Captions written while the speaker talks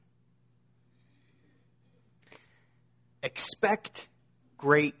Expect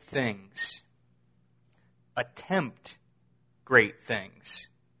great things. Attempt great things.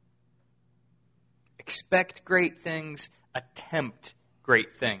 Expect great things. Attempt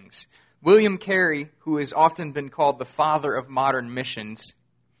great things. William Carey, who has often been called the father of modern missions,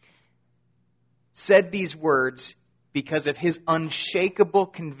 said these words because of his unshakable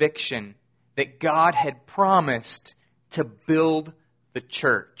conviction that God had promised to build the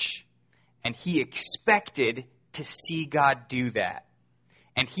church. And he expected to see God do that.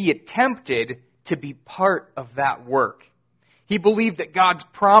 And he attempted to be part of that work. He believed that God's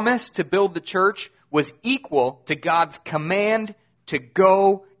promise to build the church was equal to God's command to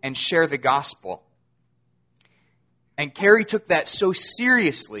go and share the gospel. And Carey took that so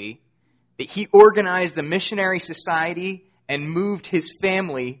seriously that he organized a missionary society and moved his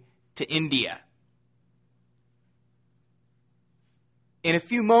family to India. In a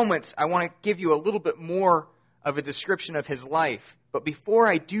few moments, I want to give you a little bit more of a description of his life. But before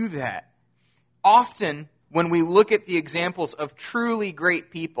I do that, often when we look at the examples of truly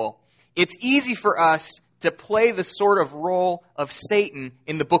great people, it's easy for us to play the sort of role of Satan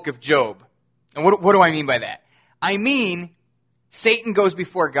in the book of Job. And what do I mean by that? I mean, Satan goes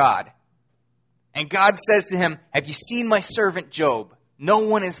before God. And God says to him, "Have you seen my servant Job? No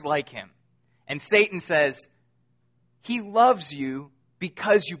one is like him." And Satan says, "He loves you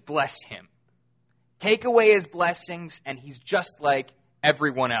because you bless him. Take away his blessings, and he's just like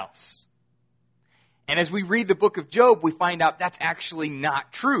everyone else." And as we read the book of Job, we find out that's actually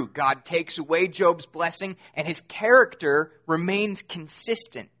not true. God takes away Job's blessing, and his character remains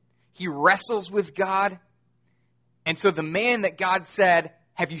consistent. He wrestles with God. And so the man that God said,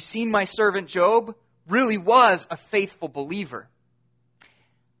 "Have you seen my servant Job?" really was a faithful believer.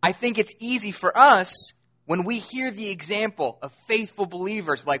 I think it's easy for us, when we hear the example of faithful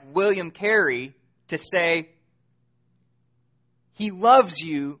believers like William Carey, to say, "He loves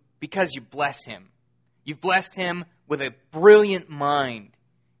you because you bless him. You've blessed him with a brilliant mind.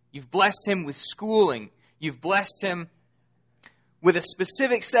 You've blessed him with schooling. You've blessed him with a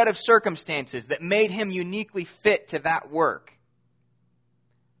specific set of circumstances that made him uniquely fit to that work.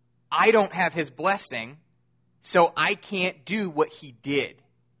 I don't have his blessing, so I can't do what he did."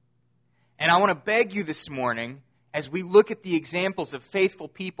 And I want to beg you this morning, as we look at the examples of faithful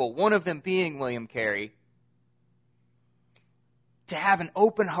people, one of them being William Carey, to have an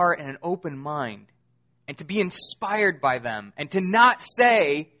open heart and an open mind, and to be inspired by them, and to not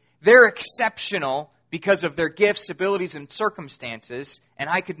say they're exceptional because of their gifts, abilities, and circumstances, and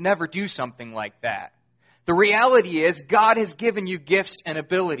I could never do something like that. The reality is, God has given you gifts and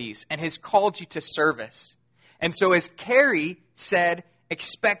abilities and has called you to service. And so as Carey said,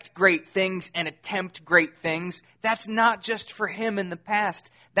 expect great things and attempt great things, that's not just for him in the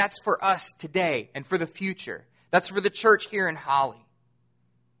past. That's for us today and for the future. That's for the church here in Holly.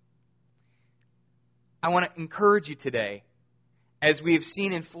 I want to encourage you today, as we have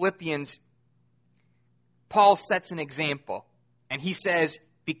seen in Philippians, Paul sets an example, and he says,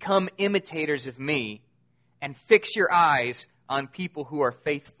 "Become imitators of me, and fix your eyes on people who are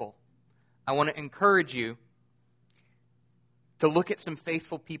faithful." I want to encourage you to look at some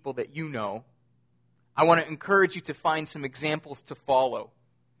faithful people that you know. I want to encourage you to find some examples to follow.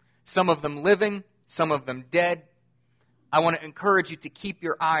 Some of them living, some of them dead. I want to encourage you to keep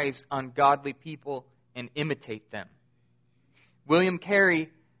your eyes on godly people and imitate them. William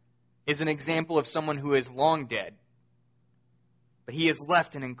Carey is an example of someone who is long dead, but he has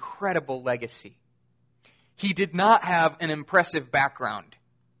left an incredible legacy. He did not have an impressive background.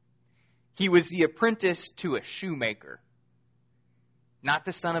 He was the apprentice to a shoemaker, not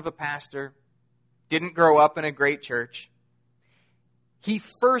the son of a pastor, didn't grow up in a great church. He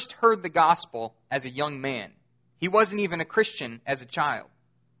first heard the gospel as a young man. He wasn't even a Christian as a child.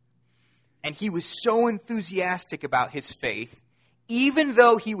 And he was so enthusiastic about his faith, even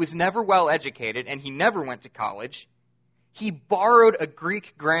though he was never well educated and he never went to college, he borrowed a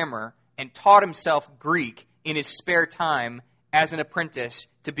Greek grammar and taught himself Greek in his spare time as an apprentice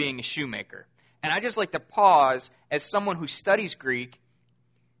to being a shoemaker. And I just like to pause, as someone who studies Greek,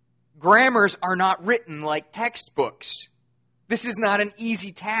 grammars are not written like textbooks. This is not an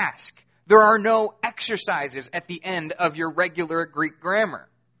easy task. There are no exercises at the end of your regular Greek grammar.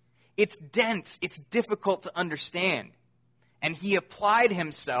 It's dense, it's difficult to understand. And he applied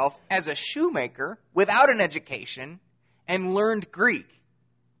himself as a shoemaker without an education and learned Greek.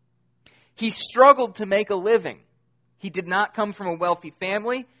 He struggled to make a living. He did not come from a wealthy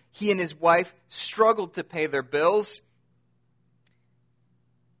family. He and his wife struggled to pay their bills.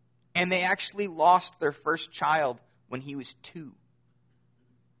 And they actually lost their first child when he was 2.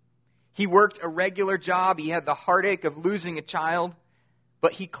 He worked a regular job. He had the heartache of losing a child,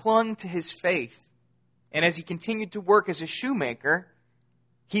 but he clung to his faith. And as he continued to work as a shoemaker,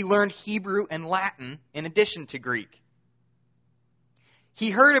 he learned Hebrew and Latin in addition to Greek.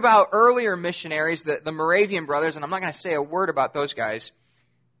 He heard about earlier missionaries, the Moravian brothers, and I'm not going to say a word about those guys,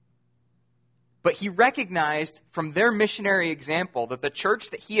 but he recognized from their missionary example that the church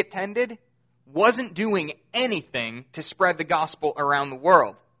that he attended wasn't doing anything to spread the gospel around the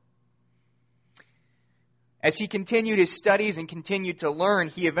world. As he continued his studies and continued to learn,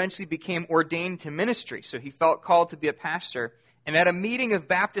 he eventually became ordained to ministry, so he felt called to be a pastor. And at a meeting of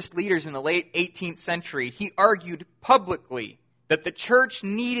Baptist leaders in the late 18th century, he argued publicly that the church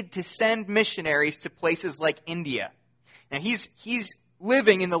needed to send missionaries to places like India. And he's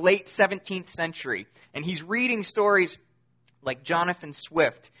living in the late 17th century, and he's reading stories like Jonathan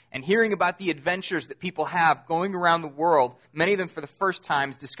Swift and hearing about the adventures that people have going around the world, many of them for the first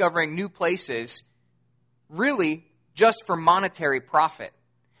times, discovering new places, really just for monetary profit.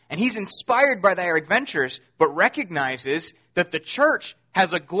 And he's inspired by their adventures, but recognizes that the church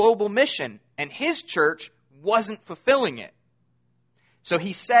has a global mission, and his church wasn't fulfilling it. So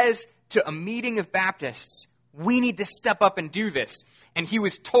he says to a meeting of Baptists, we need to step up and do this. And he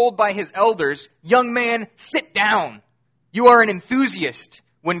was told by his elders, young man, sit down. You are an enthusiast.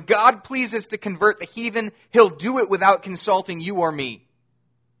 When God pleases to convert the heathen, he'll do it without consulting you or me.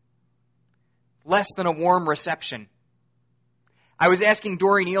 Less than a warm reception. I was asking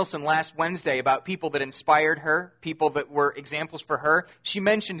Dory Nielsen last Wednesday about people that inspired her, people that were examples for her. She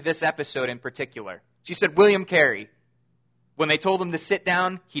mentioned this episode in particular. She said, William Carey. When they told him to sit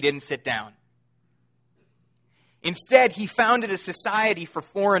down, he didn't sit down. Instead, he founded a society for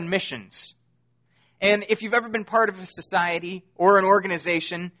foreign missions. And if you've ever been part of a society or an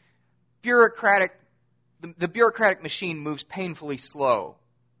organization, the bureaucratic machine moves painfully slow.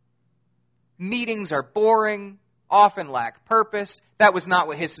 Meetings are boring, often lack purpose. That was not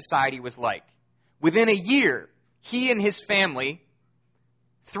what his society was like. Within a year, he and his family,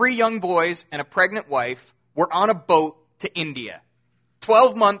 3 young boys and a pregnant wife, were on a boat to India.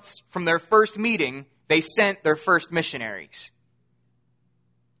 12 months from their first meeting, they sent their first missionaries.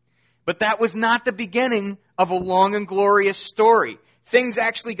 But that was not the beginning of a long and glorious story. Things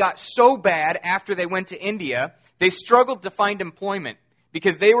actually got so bad after they went to India, they struggled to find employment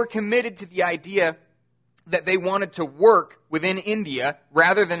because they were committed to the idea that they wanted to work within India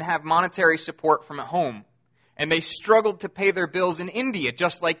rather than have monetary support from at home. And they struggled to pay their bills in India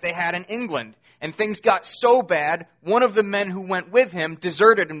just like they had in England. And things got so bad, one of the men who went with him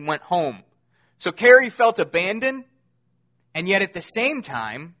deserted and went home. So Carey felt abandoned, and yet at the same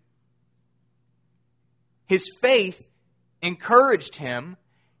time, his faith encouraged him.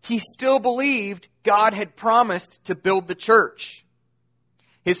 He still believed God had promised to build the church.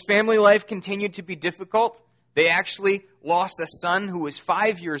 His family life continued to be difficult. They actually lost a son who was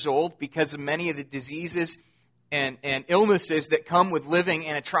 5 years old because of many of the diseases and illnesses that come with living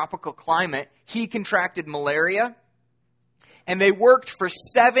in a tropical climate. He contracted malaria. And they worked for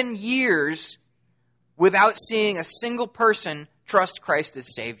 7 years without seeing a single person trust Christ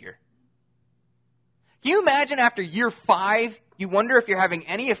as Savior. Can you imagine after year 5, you wonder if you're having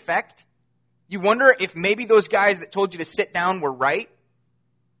any effect? You wonder if maybe those guys that told you to sit down were right?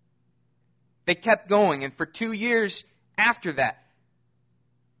 They kept going, and for 2 years after that,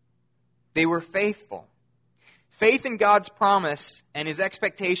 they were faithful. Faith in God's promise and his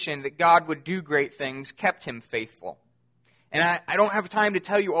expectation that God would do great things kept him faithful. And I don't have time to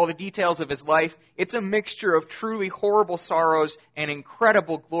tell you all the details of his life. It's a mixture of truly horrible sorrows and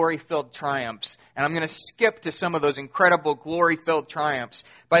incredible glory-filled triumphs. And I'm going to skip to some of those incredible glory-filled triumphs.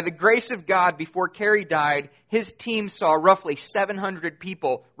 By the grace of God, before Carey died, his team saw roughly 700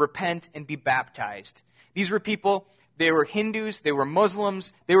 people repent and be baptized. These were people, they were Hindus, they were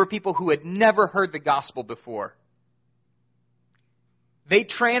Muslims, they were people who had never heard the gospel before. They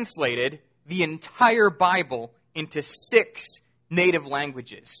translated the entire Bible into 6 native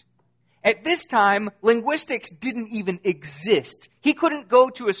languages. At this time, linguistics didn't even exist. He couldn't go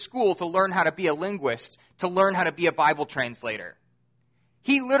to a school to learn how to be a linguist, to learn how to be a Bible translator.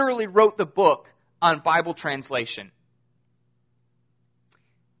 He literally wrote the book on Bible translation.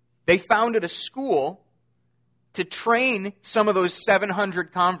 They founded a school to train some of those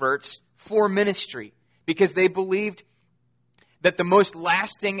 700 converts for ministry because they believed that the most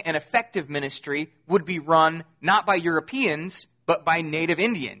lasting and effective ministry would be run not by Europeans, but by native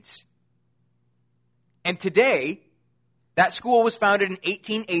Indians. And today, that school was founded in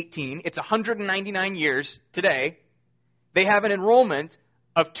 1818. It's 199 years today. They have an enrollment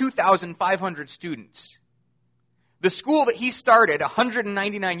of 2,500 students. The school that he started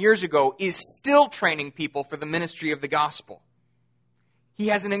 199 years ago is still training people for the ministry of the gospel. He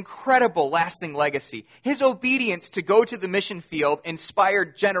has an incredible lasting legacy. His obedience to go to the mission field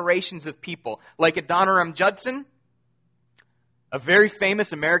inspired generations of people, like Adoniram Judson, a very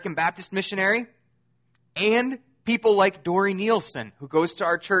famous American Baptist missionary, and people like Dory Nielsen, who goes to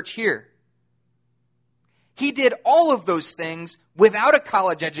our church here. He did all of those things without a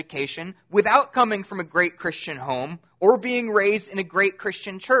college education, without coming from a great Christian home, or being raised in a great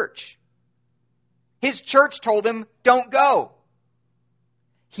Christian church. His church told him, don't go.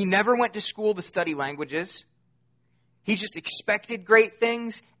 He never went to school to study languages. He just expected great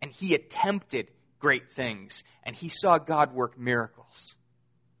things, and he attempted great things. And he saw God work miracles.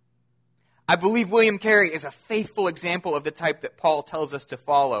 I believe William Carey is a faithful example of the type that Paul tells us to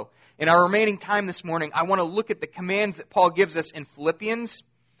follow. In our remaining time this morning, I want to look at the commands that Paul gives us in Philippians,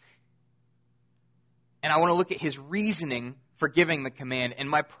 and I want to look at his reasoning for giving the command. And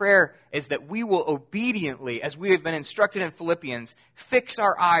my prayer is that we will obediently, as we have been instructed in Philippians, fix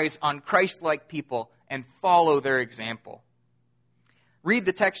our eyes on Christ-like people and follow their example. Read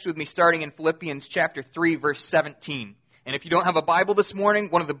the text with me starting in Philippians chapter 3, verse 17. And if you don't have a Bible this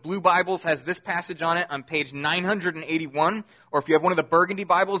morning, one of the blue Bibles has this passage on it on page 981. Or if you have one of the burgundy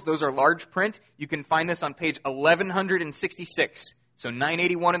Bibles, those are large print. You can find this on page 1166. So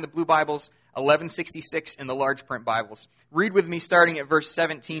 981 in the blue Bibles, 1166 in the large print Bibles. Read with me starting at verse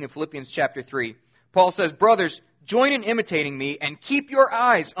 17 of Philippians chapter 3. Paul says, "Brothers, join in imitating me and keep your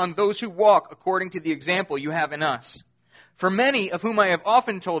eyes on those who walk according to the example you have in us. For many, of whom I have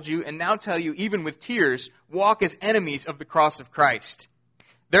often told you, and now tell you even with tears, walk as enemies of the cross of Christ.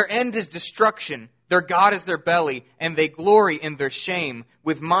 Their end is destruction, their God is their belly, and they glory in their shame,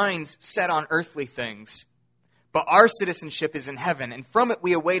 with minds set on earthly things. But our citizenship is in heaven, and from it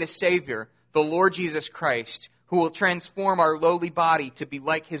we await a Savior, the Lord Jesus Christ, who will transform our lowly body to be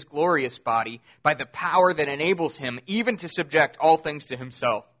like his glorious body, by the power that enables him even to subject all things to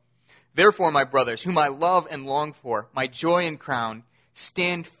himself. Therefore, my brothers, whom I love and long for, my joy and crown,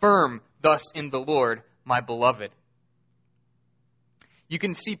 stand firm thus in the Lord, my beloved." You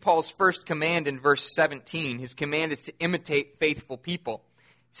can see Paul's first command in verse 17. His command is to imitate faithful people.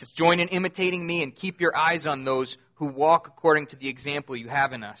 He says, "Join in imitating me and keep your eyes on those who walk according to the example you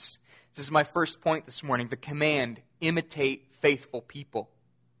have in us." This is my first point this morning, the command, imitate faithful people.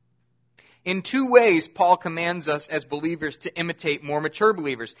 In two ways, Paul commands us as believers to imitate more mature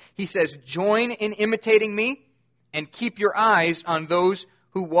believers. He says, join in imitating me and keep your eyes on those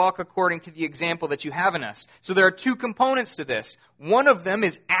who walk according to the example that you have in us. So there are two components to this. One of them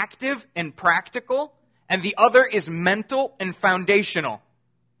is active and practical, and the other is mental and foundational.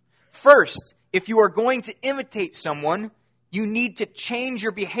 First, if you are going to imitate someone, you need to change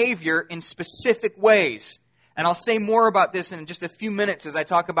your behavior in specific ways. And I'll say more about this in just a few minutes as I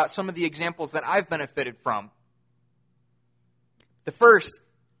talk about some of the examples that I've benefited from. The first,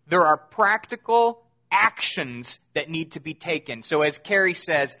 there are practical actions that need to be taken. So as Carey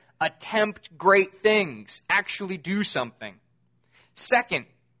says, attempt great things. Actually do something. Second,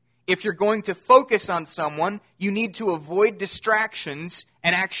 if you're going to focus on someone, you need to avoid distractions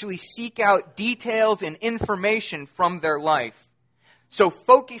and actually seek out details and information from their life. So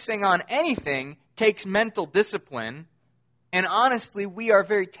focusing on anything takes mental discipline, and honestly, we are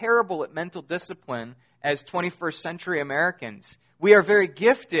very terrible at mental discipline as 21st century Americans. We are very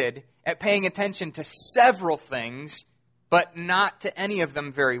gifted at paying attention to several things, but not to any of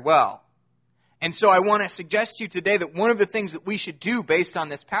them very well. And so I want to suggest to you today that one of the things that we should do based on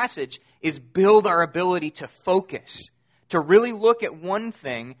this passage is build our ability to focus, to really look at one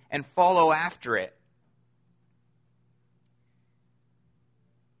thing and follow after it.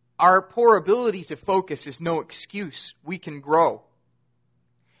 Our poor ability to focus is no excuse. We can grow.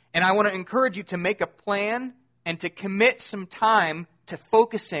 And I want to encourage you to make a plan and to commit some time to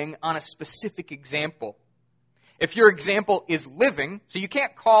focusing on a specific example. If your example is living, so you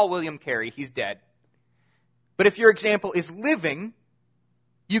can't call William Carey, he's dead. But if your example is living,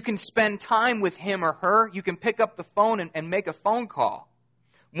 you can spend time with him or her. You can pick up the phone and make a phone call.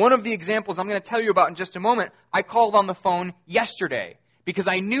 One of the examples I'm going to tell you about in just a moment, I called on the phone yesterday because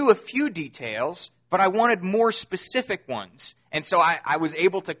I knew a few details, but I wanted more specific ones. And so I was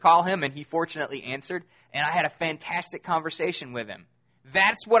able to call him, and he fortunately answered, and I had a fantastic conversation with him.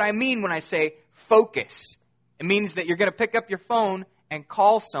 That's what I mean when I say focus. It means that you're going to pick up your phone and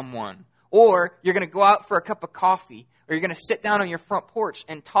call someone, or you're going to go out for a cup of coffee, or you're going to sit down on your front porch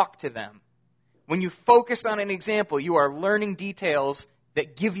and talk to them. When you focus on an example, you are learning details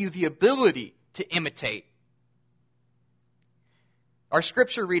that give you the ability to imitate. Our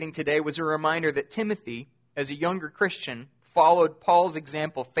scripture reading today was a reminder that Timothy, as a younger Christian, followed Paul's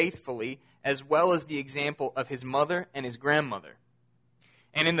example faithfully, as well as the example of his mother and his grandmother.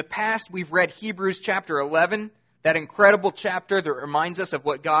 And in the past, we've read Hebrews chapter 11, that incredible chapter that reminds us of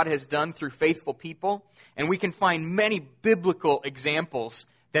what God has done through faithful people. And we can find many biblical examples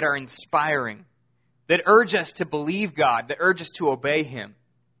that are inspiring, that urge us to believe God, that urge us to obey Him.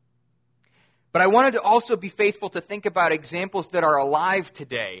 But I wanted to also be faithful to think about examples that are alive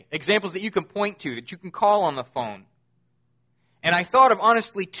today, examples that you can point to, that you can call on the phone. And I thought of,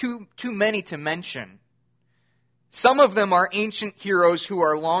 honestly, too many to mention. Some of them are ancient heroes who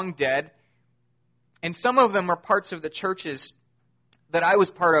are long dead, and some of them are parts of the churches that I was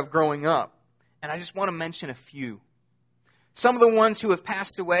part of growing up. And I just want to mention a few. Some of the ones who have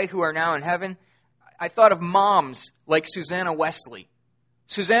passed away, who are now in heaven, I thought of moms like Susanna Wesley.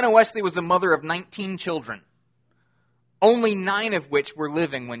 Susanna Wesley was the mother of 19 children, only 9 of which were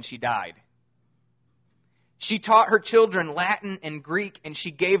living when she died. She taught her children Latin and Greek, and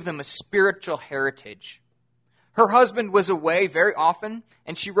she gave them a spiritual heritage. Her husband was away very often,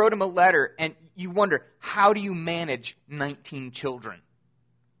 and she wrote him a letter, and you wonder, how do you manage 19 children?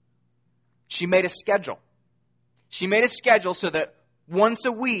 She made a schedule. She made a schedule so that once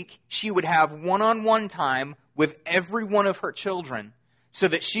a week she would have one-on-one time with every one of her children so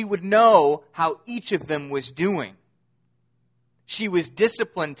that she would know how each of them was doing. She was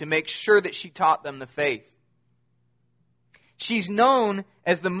disciplined to make sure that she taught them the faith. She's known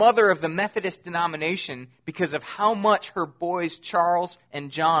as the mother of the Methodist denomination because of how much her boys Charles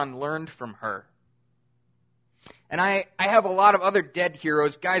and John learned from her. And I have a lot of other dead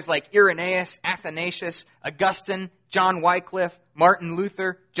heroes, guys like Irenaeus, Athanasius, Augustine, John Wycliffe, Martin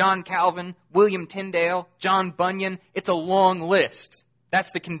Luther, John Calvin, William Tyndale, John Bunyan. It's a long list.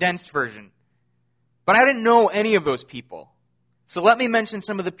 That's the condensed version. But I didn't know any of those people. So let me mention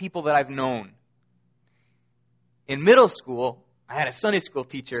some of the people that I've known. In middle school, I had a Sunday school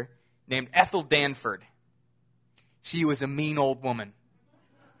teacher named Ethel Danford. She was a mean old woman.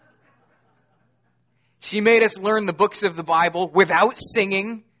 She made us learn the books of the Bible without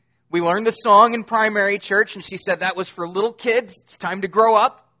singing. We learned the song in primary church, and she said that was for little kids. It's time to grow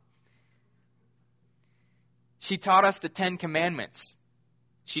up. She taught us the 10 Commandments.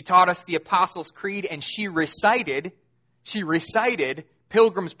 She taught us the Apostles' Creed, and she recited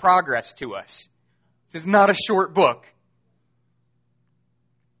Pilgrim's Progress to us. This is not a short book.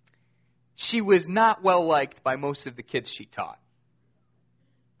 She was not well liked by most of the kids she taught.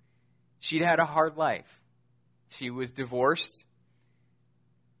 She'd had a hard life. She was divorced.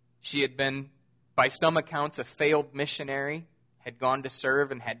 She had been, by some accounts, a failed missionary, had gone to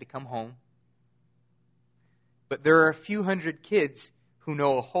serve and had to come home. But there are a few hundred kids who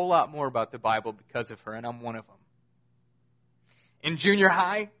know a whole lot more about the Bible because of her, and I'm one of them. In junior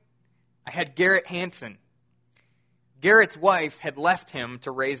high, I had Garrett Hansen. Garrett's wife had left him to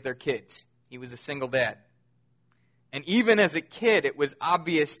raise their kids. He was a single dad. And even as a kid, it was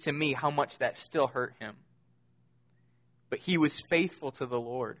obvious to me how much that still hurt him. But he was faithful to the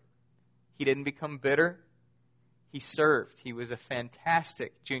Lord. He didn't become bitter. He served. He was a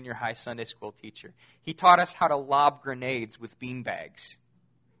fantastic junior high Sunday school teacher. He taught us how to lob grenades with beanbags.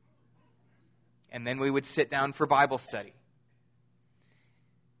 And then we would sit down for Bible study.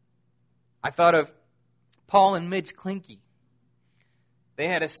 I thought of Paul and Midge Klinke. They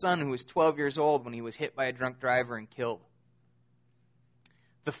had a son who was 12 years old when he was hit by a drunk driver and killed.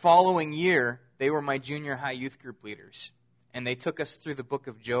 The following year, they were my junior high youth group leaders, and they took us through the book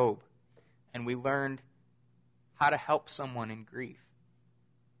of Job, and we learned how to help someone in grief.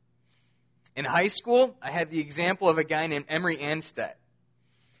 In high school, I had the example of a guy named Emery Anstead.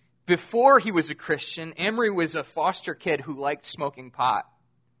 Before he was a Christian, Emery was a foster kid who liked smoking pot.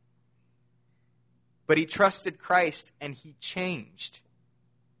 But he trusted Christ, and he changed.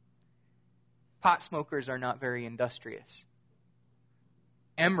 Pot smokers are not very industrious.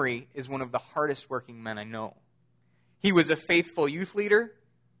 Emery is one of the hardest working men I know. He was a faithful youth leader.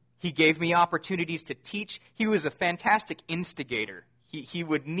 He gave me opportunities to teach. He was a fantastic instigator. He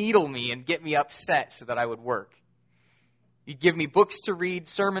would needle me and get me upset so that I would work. He'd give me books to read,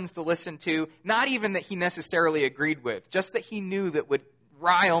 sermons to listen to, not even that he necessarily agreed with, just that he knew that would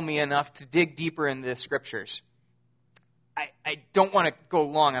rile me enough to dig deeper into the Scriptures. I don't want to go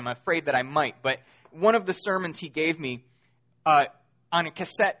long. I'm afraid that I might. But one of the sermons he gave me on a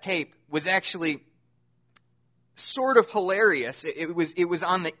cassette tape was actually sort of hilarious. It was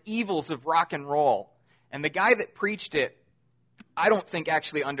on the evils of rock and roll. And the guy that preached it, I don't think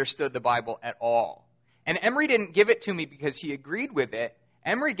actually understood the Bible at all. And Emery didn't give it to me because he agreed with it.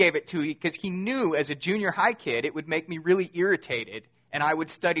 Emery gave it to me because he knew as a junior high kid it would make me really irritated and I would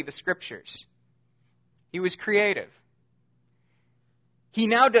study the Scriptures. He was creative. He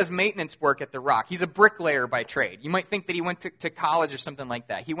now does maintenance work at the Rock. He's a bricklayer by trade. You might think that he went to college or something like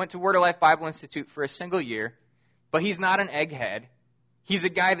that. He went to Word of Life Bible Institute for a single year, but he's not an egghead. He's a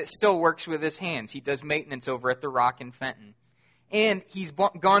guy that still works with his hands. He does maintenance over at the Rock in Fenton. And he's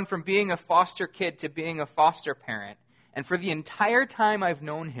gone from being a foster kid to being a foster parent. And for the entire time I've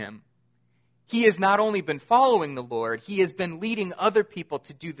known him, he has not only been following the Lord, he has been leading other people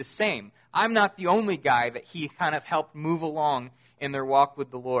to do the same. I'm not the only guy that he kind of helped move along in their walk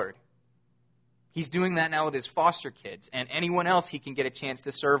with the Lord. He's doing that now with his foster kids and anyone else he can get a chance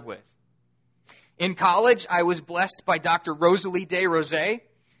to serve with. In college, I was blessed by Dr. Rosalie DesRosais,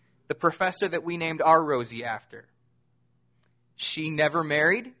 the professor that we named our Rosie after. She never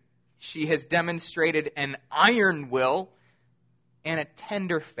married. She has demonstrated an iron will and a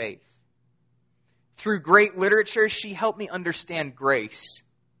tender faith. Through great literature, she helped me understand grace.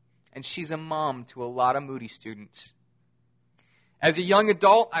 And she's a mom to a lot of Moody students. As a young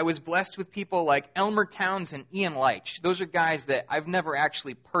adult, I was blessed with people like Elmer Towns and Ian Leitch. Those are guys that I've never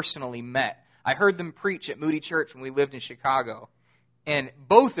actually personally met. I heard them preach at Moody Church when we lived in Chicago. And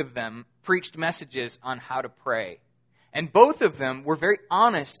both of them preached messages on how to pray. And both of them were very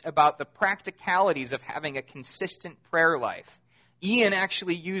honest about the practicalities of having a consistent prayer life. Ian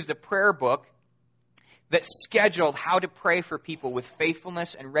actually used a prayer book that scheduled how to pray for people with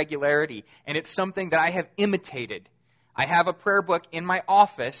faithfulness and regularity. And it's something that I have imitated. I have a prayer book in my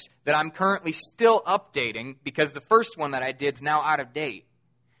office that I'm currently still updating because the first one that I did is now out of date.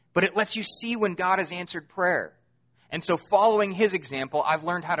 But it lets you see when God has answered prayer. And so following his example, I've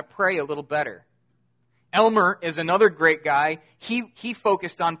learned how to pray a little better. Elmer is another great guy. He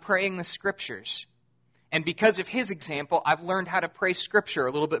focused on praying the Scriptures. And because of his example, I've learned how to pray Scripture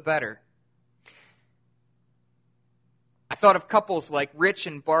a little bit better. I thought of couples like Rich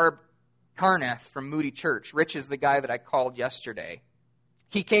and Barb Carnath from Moody Church. Rich is the guy that I called yesterday.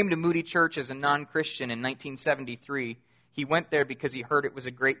 He came to Moody Church as a non-Christian in 1973. He went there because he heard it was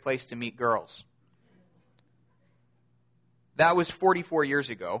a great place to meet girls. That was 44 years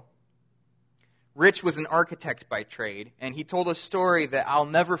ago. Rich was an architect by trade, and he told a story that I'll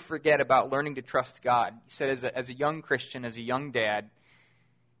never forget about learning to trust God. He said as a young Christian, as a young dad,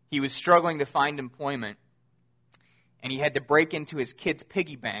 he was struggling to find employment, and he had to break into his kid's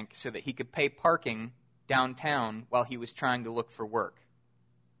piggy bank so that he could pay parking downtown while he was trying to look for work.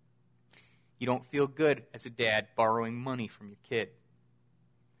 You don't feel good as a dad borrowing money from your kid.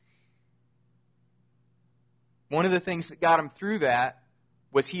 One of the things that got him through that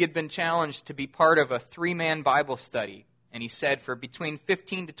was he had been challenged to be part of a 3-man Bible study. And he said for between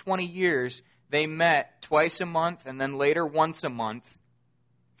 15 to 20 years, they met twice a month and then later once a month.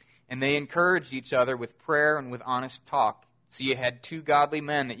 And they encouraged each other with prayer and with honest talk. So you had 2 godly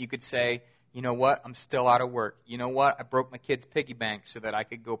men that you could say, you know what, I'm still out of work. You know what, I broke my kid's piggy bank so that I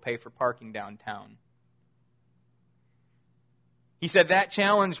could go pay for parking downtown. He said that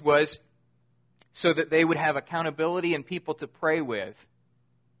challenge was so that they would have accountability and people to pray with.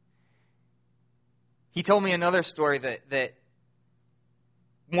 He told me another story that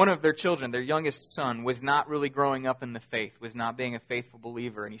one of their children, their youngest son, was not really growing up in the faith, was not being a faithful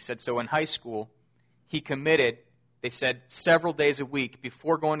believer. And he said, so in high school, he committed, they said, several days a week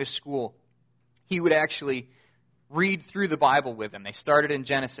before going to school, he would actually read through the Bible with him. They started in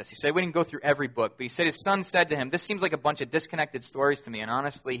Genesis. He said we didn't go through every book, but he said his son said to him, this seems like a bunch of disconnected stories to me, and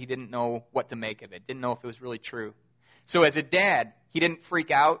honestly, he didn't know what to make of it, didn't know if it was really true. So as a dad, he didn't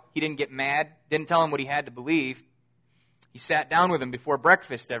freak out, he didn't get mad, didn't tell him what he had to believe. He sat down with him before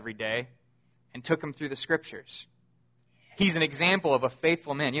breakfast every day and took him through the Scriptures. He's an example of a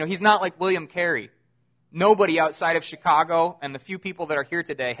faithful man. You know, he's not like William Carey. Nobody outside of Chicago and the few people that are here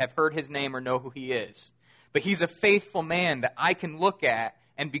today have heard his name or know who he is. But he's a faithful man that I can look at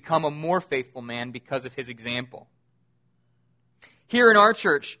and become a more faithful man because of his example. Here in our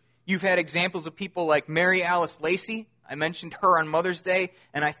church, you've had examples of people like Mary Alice Lacey. I mentioned her on Mother's Day,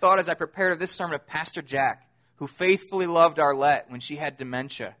 and I thought as I prepared this sermon of Pastor Jack, who faithfully loved Arlette when she had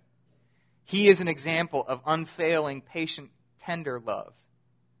dementia. He is an example of unfailing, patient, tender love.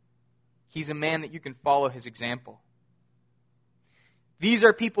 He's a man that you can follow his example. These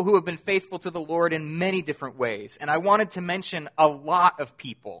are people who have been faithful to the Lord in many different ways. And I wanted to mention a lot of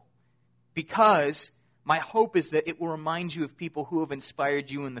people because my hope is that it will remind you of people who have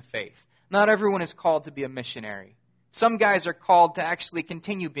inspired you in the faith. Not everyone is called to be a missionary. Some guys are called to actually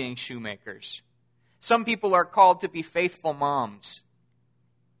continue being shoemakers. Some people are called to be faithful moms.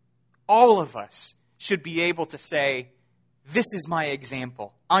 All of us should be able to say, this is my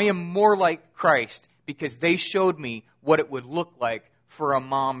example. I am more like Christ because they showed me what it would look like for a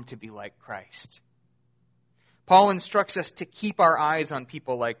mom to be like Christ. Paul instructs us to keep our eyes on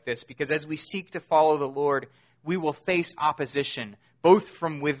people like this, because as we seek to follow the Lord, we will face opposition, both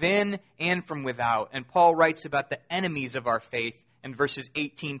from within and from without. And Paul writes about the enemies of our faith in verses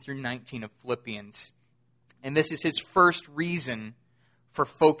 18 through 19 of Philippians. And this is his first reason for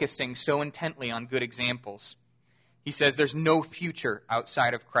focusing so intently on good examples. He says there's no future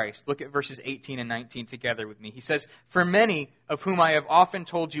outside of Christ. Look at verses 18 and 19 together with me. He says, "For many of whom I have often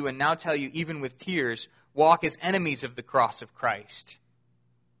told you and now tell you even with tears, walk as enemies of the cross of Christ.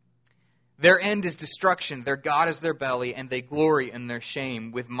 Their end is destruction, their God is their belly, and they glory in their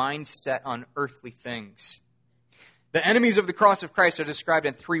shame, with minds set on earthly things." The enemies of the cross of Christ are described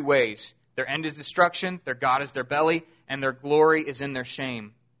in three ways. Their end is destruction, their God is their belly, and their glory is in their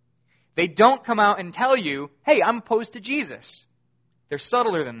shame. They don't come out and tell you, hey, I'm opposed to Jesus. They're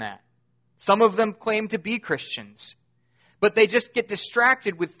subtler than that. Some of them claim to be Christians. But they just get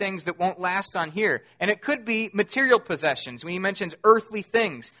distracted with things that won't last on here. And it could be material possessions. When he mentions earthly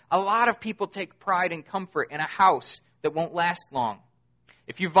things, a lot of people take pride and comfort in a house that won't last long.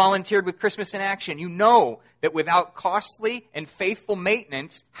 If you volunteered with Christmas in Action, you know that without costly and faithful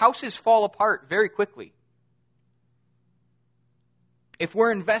maintenance, houses fall apart very quickly. If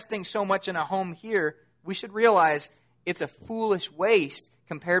we're investing so much in a home here, we should realize it's a foolish waste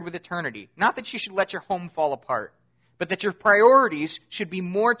compared with eternity. Not that you should let your home fall apart, but that your priorities should be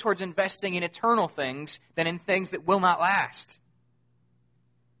more towards investing in eternal things than in things that will not last.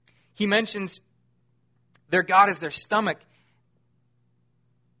 He mentions their God is their stomach,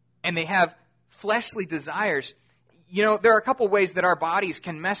 and they have fleshly desires. You know, there are a couple ways that our bodies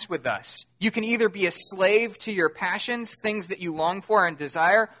can mess with us. You can either be a slave to your passions, things that you long for and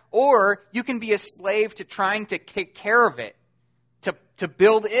desire, or you can be a slave to trying to take care of it, to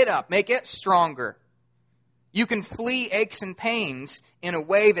build it up, make it stronger. You can flee aches and pains in a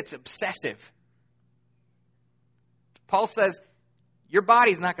way that's obsessive. Paul says, your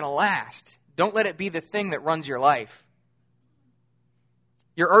body's not going to last. Don't let it be the thing that runs your life.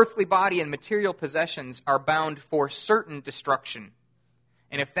 Your earthly body and material possessions are bound for certain destruction.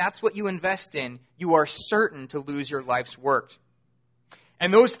 And if that's what you invest in, you are certain to lose your life's work.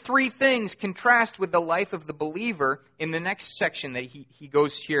 And those three things contrast with the life of the believer in the next section that he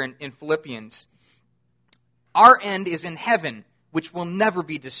goes here in Philippians. Our end is in heaven, which will never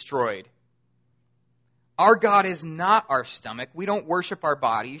be destroyed. Our God is not our stomach. We don't worship our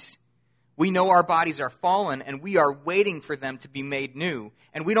bodies. We know our bodies are fallen, and we are waiting for them to be made new.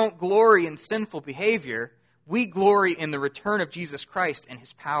 And we don't glory in sinful behavior. We glory in the return of Jesus Christ and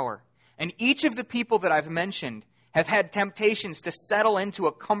his power. And each of the people that I've mentioned have had temptations to settle into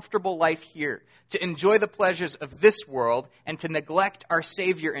a comfortable life here, to enjoy the pleasures of this world, and to neglect our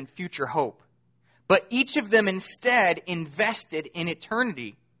Savior and future hope. But each of them instead invested in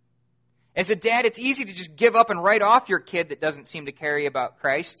eternity. As a dad, it's easy to just give up and write off your kid that doesn't seem to care about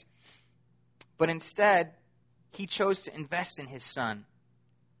Christ. But instead, he chose to invest in his son.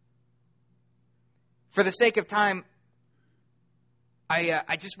 For the sake of time,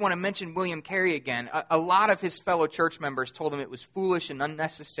 I just want to mention William Carey again. A lot of his fellow church members told him it was foolish and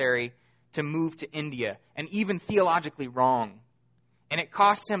unnecessary to move to India, and even theologically wrong. And it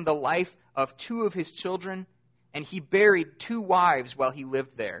cost him the life of 2 of his children, and he buried 2 wives while he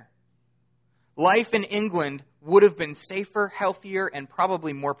lived there. Life in England would have been safer, healthier, and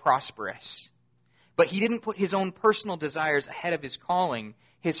probably more prosperous. But he didn't put his own personal desires ahead of his calling.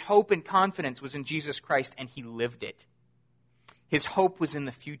 His hope and confidence was in Jesus Christ, and he lived it. His hope was in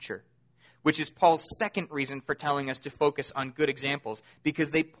the future, which is Paul's second reason for telling us to focus on good examples,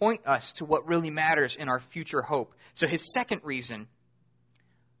 because they point us to what really matters in our future hope. So his second reason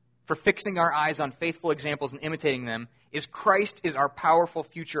for fixing our eyes on faithful examples and imitating them is Christ is our powerful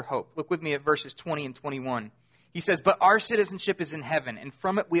future hope. Look with me at verses 20 and 21. He says, "But our citizenship is in heaven, and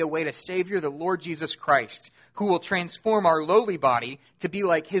from it we await a Savior, the Lord Jesus Christ, who will transform our lowly body to be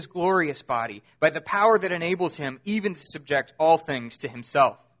like his glorious body, by the power that enables him even to subject all things to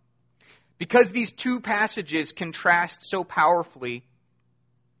himself." Because these 2 passages contrast so powerfully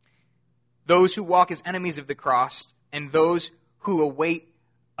those who walk as enemies of the cross and those who await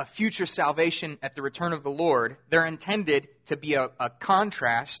a future salvation at the return of the Lord, they're intended to be a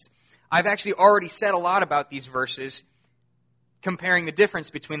contrast. I've actually already said a lot about these verses, comparing the difference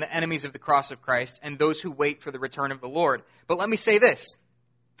between the enemies of the cross of Christ and those who wait for the return of the Lord. But let me say this.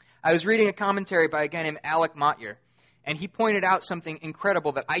 I was reading a commentary by a guy named Alec Motyer, and he pointed out something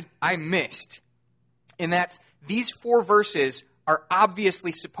incredible that I missed, and that's these 4 verses are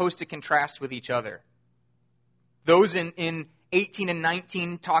obviously supposed to contrast with each other. Those in 18 and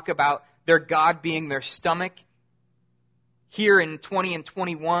 19 talk about their God being their stomach. Here in 20 and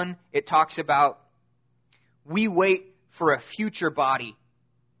 21, it talks about we wait for a future body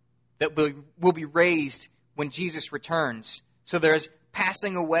that will be raised when Jesus returns. So there's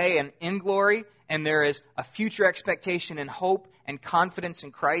passing away and in glory, and there is a future expectation and hope and confidence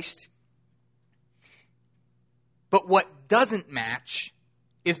in Christ. But what doesn't match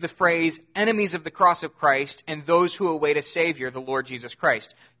is the phrase, enemies of the cross of Christ and those who await a Savior, the Lord Jesus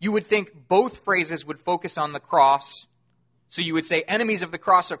Christ. You would think both phrases would focus on the cross. So you would say, enemies of the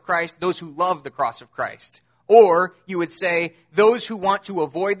cross of Christ, those who love the cross of Christ. Or you would say, those who want to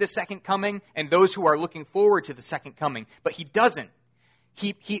avoid the second coming and those who are looking forward to the second coming. But he doesn't.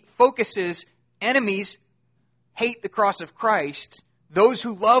 He focuses, enemies hate the cross of Christ. Those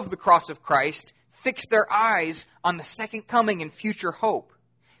who love the cross of Christ fix their eyes on the second coming and future hope.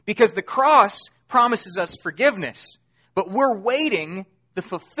 Because the cross promises us forgiveness, but we're waiting the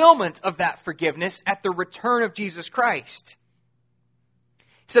fulfillment of that forgiveness at the return of Jesus Christ.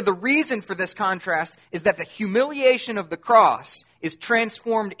 He said the reason for this contrast is that the humiliation of the cross is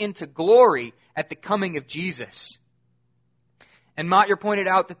transformed into glory at the coming of Jesus. And Matthieu pointed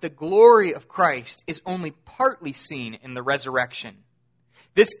out that the glory of Christ is only partly seen in the resurrection.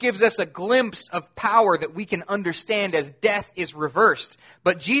 This gives us a glimpse of power that we can understand as death is reversed.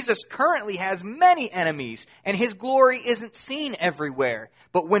 But Jesus currently has many enemies, and his glory isn't seen everywhere.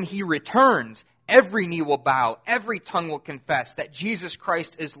 But when he returns, every knee will bow, every tongue will confess that Jesus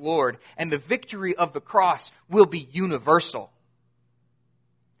Christ is Lord, and the victory of the cross will be universal.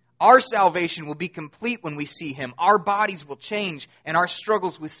 Our salvation will be complete when we see him. Our bodies will change, and our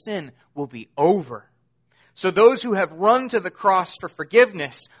struggles with sin will be over. So those who have run to the cross for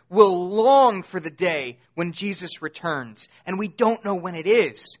forgiveness will long for the day when Jesus returns. And we don't know when it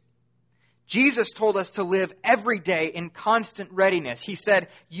is. Jesus told us to live every day in constant readiness. He said,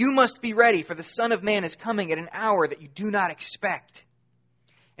 you must be ready, for the Son of Man is coming at an hour that you do not expect.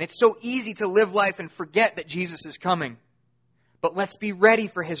 And it's so easy to live life and forget that Jesus is coming. But let's be ready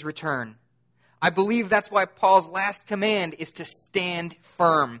for his return. I believe that's why Paul's last command is to stand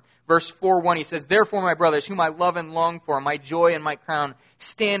firm. Verse 4:1, he says, therefore, my brothers, whom I love and long for, my joy and my crown,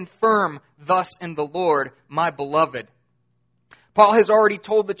 stand firm thus in the Lord, my beloved. Paul has already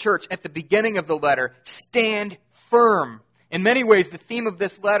told the church at the beginning of the letter, stand firm. In many ways, the theme of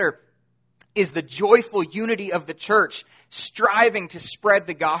this letter is the joyful unity of the church, striving to spread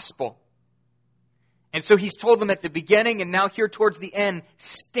the gospel. And so he's told them at the beginning, and now here towards the end,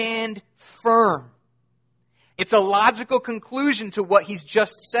 stand firm. It's a logical conclusion to what he's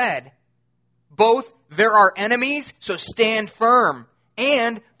just said. Both, there are enemies, so stand firm.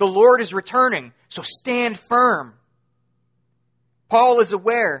 And the Lord is returning, so stand firm. Paul is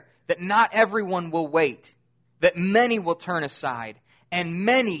aware that not everyone will wait, that many will turn aside, and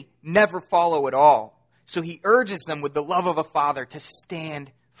many never follow at all. So he urges them with the love of a father to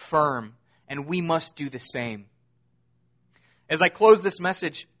stand firm, and we must do the same. As I close this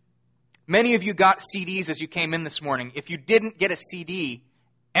message, many of you got CDs as you came in this morning. If you didn't get a CD,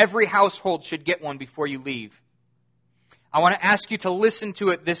 every household should get one before you leave. I want to ask you to listen to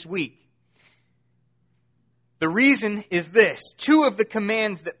it this week. The reason is this. 2 of the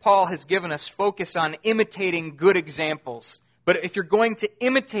commands that Paul has given us focus on imitating good examples. But if you're going to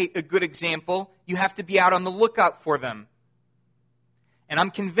imitate a good example, you have to be out on the lookout for them. And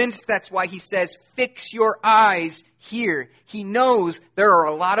I'm convinced that's why he says, fix your eyes here. He knows there are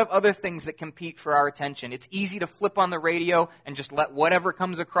a lot of other things that compete for our attention. It's easy to flip on the radio and just let whatever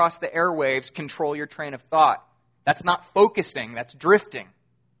comes across the airwaves control your train of thought. That's not focusing, that's drifting.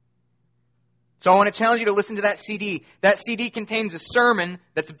 So I want to challenge you to listen to that CD. That CD contains a sermon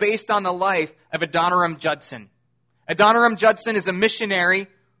that's based on the life of Adoniram Judson. Adoniram Judson is a missionary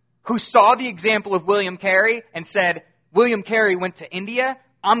who saw the example of William Carey and said, William Carey went to India,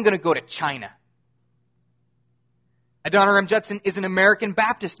 I'm going to go to China. Adoniram Judson is an American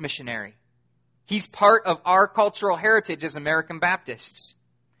Baptist missionary. He's part of our cultural heritage as American Baptists.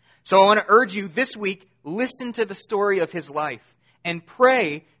 So I want to urge you this week, listen to the story of his life and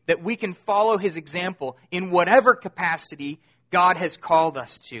pray that we can follow his example in whatever capacity God has called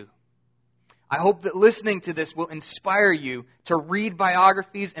us to. I hope that listening to this will inspire you to read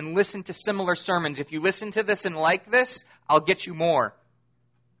biographies and listen to similar sermons. If you listen to this and like this, I'll get you more.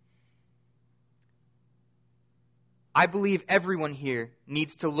 I believe everyone here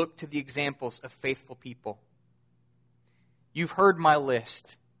needs to look to the examples of faithful people. You've heard my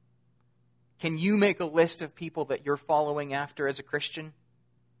list. Can you make a list of people that you're following after as a Christian?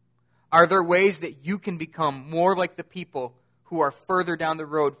 Are there ways that you can become more like the people who are further down the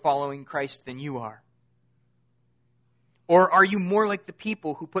road following Christ than you are? Or are you more like the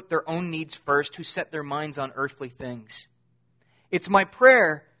people who put their own needs first, who set their minds on earthly things? It's my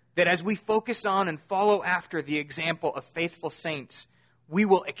prayer that as we focus on and follow after the example of faithful saints, we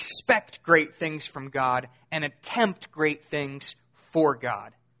will expect great things from God and attempt great things for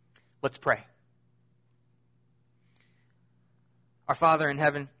God. Let's pray. Our Father in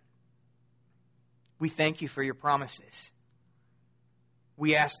heaven, we thank you for your promises.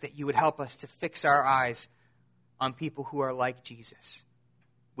 We ask that you would help us to fix our eyes on people who are like Jesus.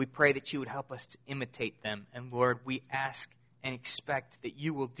 We pray that you would help us to imitate them. And Lord, we ask and expect that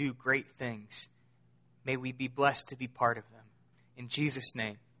you will do great things. May we be blessed to be part of them. In Jesus'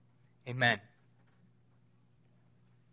 name, amen.